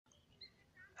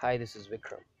Hi, this is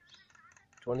Vikram.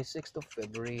 26th of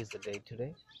February is the day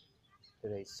today.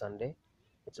 Today is Sunday.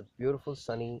 It's a beautiful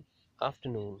sunny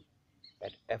afternoon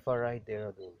at FRI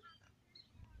Dehradun.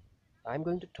 I'm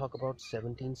going to talk about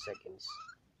 17 seconds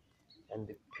and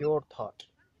the pure thought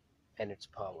and its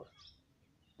power.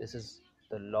 This is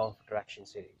the Law of Attraction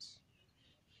series.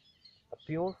 A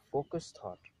pure focused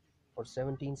thought for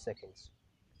 17 seconds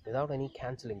without any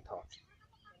cancelling thought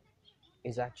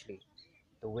is actually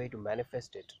the way to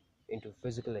manifest it into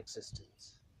physical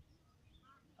existence.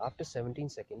 After 17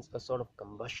 seconds, a sort of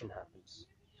combustion happens,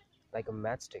 like a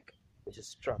matchstick which is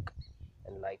struck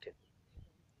and lighted,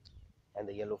 and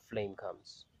the yellow flame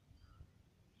comes.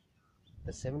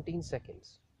 The 17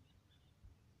 seconds,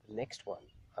 the next one,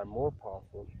 are more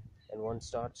powerful, and one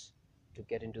starts to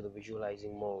get into the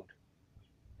visualizing mode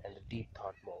and the deep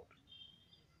thought mode.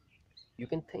 You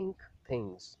can think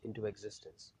things into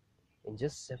existence in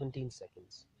just 17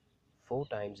 seconds, 4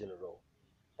 times in a row.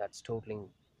 That's totaling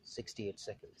 68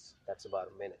 seconds. That's about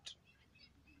a minute.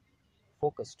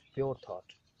 Focused, pure thought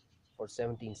for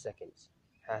 17 seconds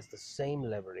has the same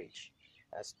leverage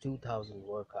as 2000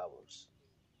 work hours.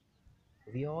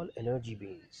 We all energy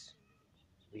beings.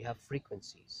 We have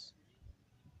frequencies.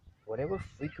 Whatever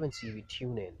frequency we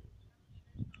tune in,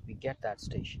 we get that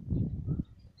station.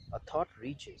 A thought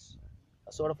reaches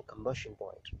a sort of a combustion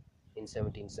point in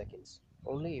 17 seconds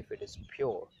only if it is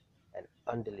pure and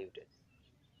undiluted.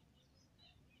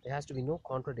 There has to be no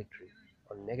contradictory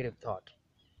or negative thought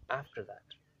after that.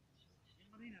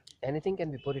 Anything can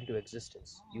be put into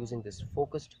existence using this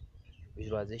focused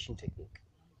visualization technique.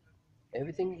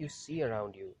 Everything you see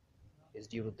around you is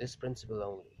due to this principle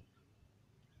only.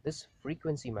 This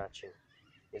frequency matching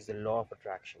is the law of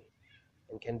attraction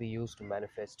and can be used to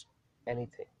manifest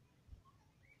anything.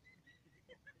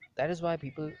 That is why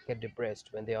people get depressed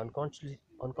when they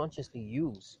unconsciously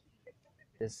use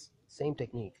this same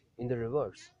technique in the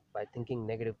reverse by thinking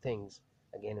negative things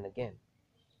again and again.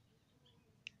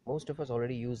 Most of us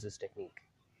already use this technique,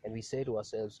 and we say to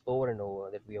ourselves over and over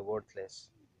that we are worthless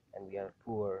and we are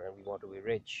poor and we want to be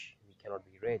rich, we cannot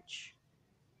be rich.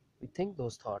 We think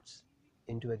those thoughts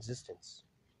into existence.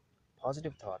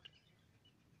 Positive thought,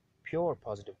 pure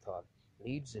positive thought,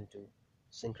 leads into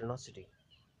synchronicity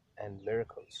and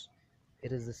miracles.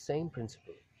 It is the same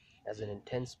principle as an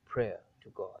intense prayer to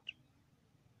God.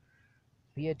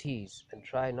 Be at ease and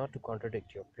try not to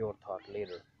contradict your pure thought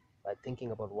later by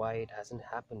thinking about why it hasn't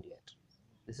happened yet.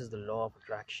 This is the law of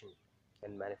attraction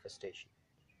and manifestation.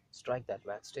 Strike that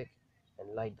matchstick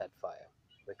and light that fire.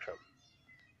 Vikram.